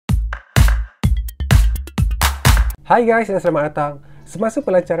Hai guys dan selamat datang. Semasa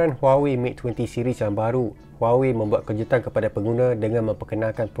pelancaran Huawei Mate 20 series yang baru, Huawei membuat kejutan kepada pengguna dengan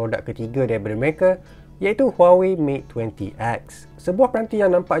memperkenalkan produk ketiga daripada mereka, iaitu Huawei Mate 20X. Sebuah peranti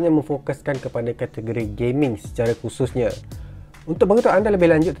yang nampaknya memfokuskan kepada kategori gaming secara khususnya. Untuk mengetahui anda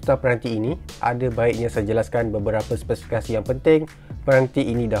lebih lanjut tentang peranti ini, ada baiknya saya jelaskan beberapa spesifikasi yang penting peranti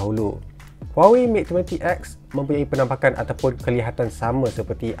ini dahulu. Huawei Mate 20X mempunyai penampakan ataupun kelihatan sama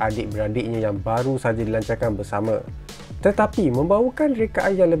seperti adik-beradiknya yang baru saja dilancarkan bersama, tetapi membawakan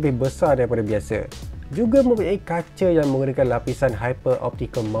rekaan yang lebih besar daripada biasa. Juga mempunyai kaca yang menggunakan lapisan hyper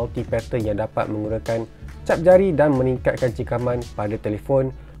optical multi pattern yang dapat menggunakan cap jari dan meningkatkan cikaman pada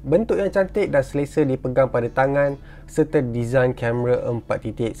telefon, bentuk yang cantik dan selesa dipegang pada tangan, serta desain kamera 4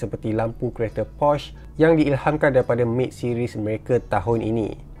 titik seperti lampu kereta Porsche yang diilhamkan daripada Mate series mereka tahun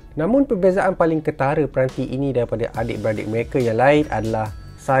ini. Namun perbezaan paling ketara peranti ini daripada adik-beradik mereka yang lain adalah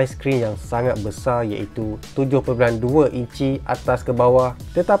saiz skrin yang sangat besar, iaitu 7.2 inci atas ke bawah,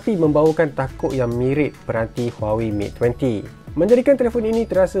 tetapi membawakan takuk yang mirip peranti Huawei Mate 20, menjadikan telefon ini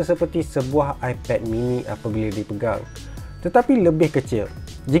terasa seperti sebuah iPad mini apabila dipegang, tetapi lebih kecil.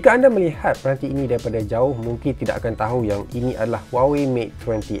 Jika anda melihat peranti ini daripada jauh, mungkin tidak akan tahu yang ini adalah Huawei Mate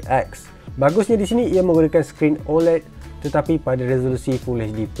 20X. Bagusnya di sini ia menggunakan skrin OLED tetapi pada resolusi Full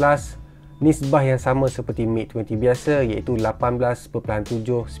HD+, nisbah yang sama seperti Mate 20 biasa, iaitu 18.79.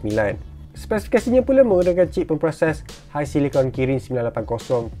 Spesifikasinya pula menggunakan chip pemproses High Silicon Kirin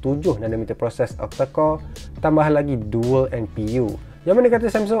 980 7nm proses octa-core, tambahan lagi dual NPU, yang mana kata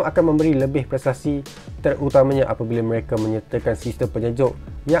Samsung akan memberi lebih prestasi, terutamanya apabila mereka menyertakan sistem penyejuk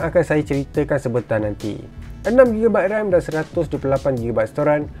yang akan saya ceritakan sebentar nanti. 6GB RAM dan 128GB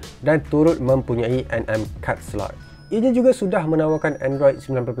storan, dan turut mempunyai NM card slot. Ianya juga sudah menawarkan Android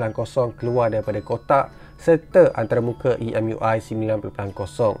 9.0 keluar daripada kotak serta antarmuka EMUI 9.0,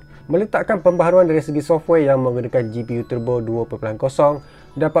 meletakkan pembaharuan dari segi software yang menggunakan GPU Turbo 2.0,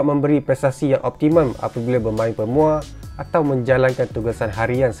 dapat memberi prestasi yang optimum apabila bermain permua atau menjalankan tugasan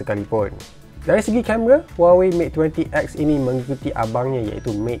harian sekalipun. Dari segi kamera, Huawei Mate 20X ini mengikuti abangnya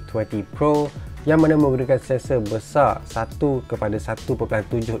iaitu Mate 20 Pro yang mana menggunakan sensor besar 1:1.7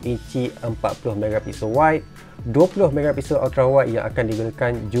 inci 40MP wide, 20MP ultra wide yang akan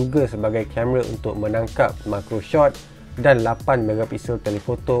digunakan juga sebagai kamera untuk menangkap macro shot, dan 8MP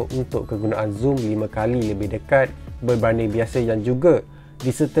telefoto untuk kegunaan zoom 5 kali lebih dekat berbanding biasa, yang juga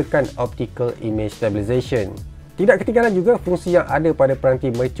disertakan optical image stabilization. Tidak ketinggalan juga fungsi yang ada pada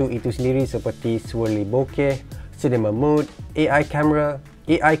peranti mercu itu sendiri seperti swirly bokeh, cinema mode, AI camera,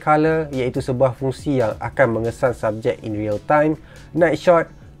 AI color, iaitu sebuah fungsi yang akan mengesan subjek in real time, night shot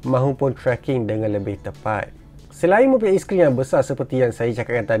mahupun tracking dengan lebih tepat. Selain mempunyai skrin yang besar seperti yang saya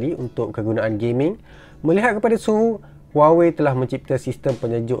cakapkan tadi untuk kegunaan gaming, melihat kepada suhu, Huawei telah mencipta sistem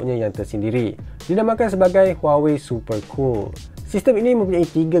penyejuknya yang tersendiri, dinamakan sebagai Huawei Super Cool. Sistem ini mempunyai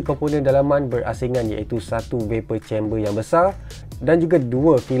 3 komponen dalaman berasingan, iaitu satu vapor chamber yang besar dan juga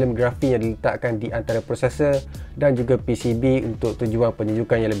 2 filem grafik yang diletakkan di antara prosesor dan juga PCB untuk tujuan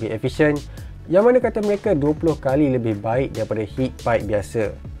penyejukan yang lebih efisien, yang mana kata mereka 20 kali lebih baik daripada heat pipe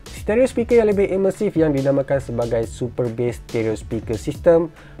biasa. Stereo speaker yang lebih imersif yang dinamakan sebagai Super Bass Stereo Speaker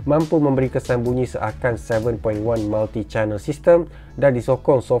System mampu memberi kesan bunyi seakan 7.1 multi-channel system dan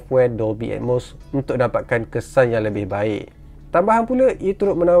disokong software Dolby Atmos untuk dapatkan kesan yang lebih baik. Tambahan pula, ia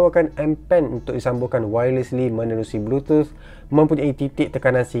turut menawarkan M-Pen untuk disambungkan wirelessly menerusi Bluetooth, mempunyai titik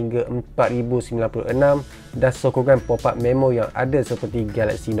tekanan sehingga 4096 dan sokongan pop-up memo yang ada seperti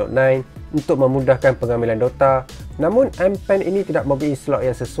Galaxy Note 9 untuk memudahkan pengambilan data. Namun M-Pen ini tidak mempunyai slot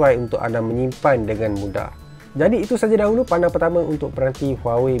yang sesuai untuk anda menyimpan dengan mudah. Jadi itu saja dahulu pandangan pertama untuk peranti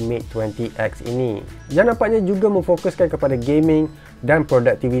Huawei Mate 20X ini, yang nampaknya juga memfokuskan kepada gaming dan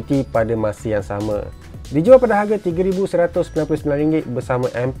produktiviti pada masa yang sama. Dijual pada harga RM3,199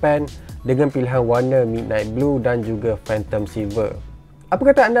 bersama M-Pen dengan pilihan warna Midnight Blue dan juga Phantom Silver.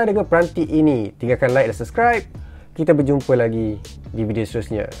 Apa kata anda dengan peranti ini? Tinggalkan like dan subscribe. Kita berjumpa lagi di video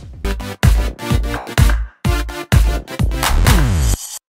seterusnya.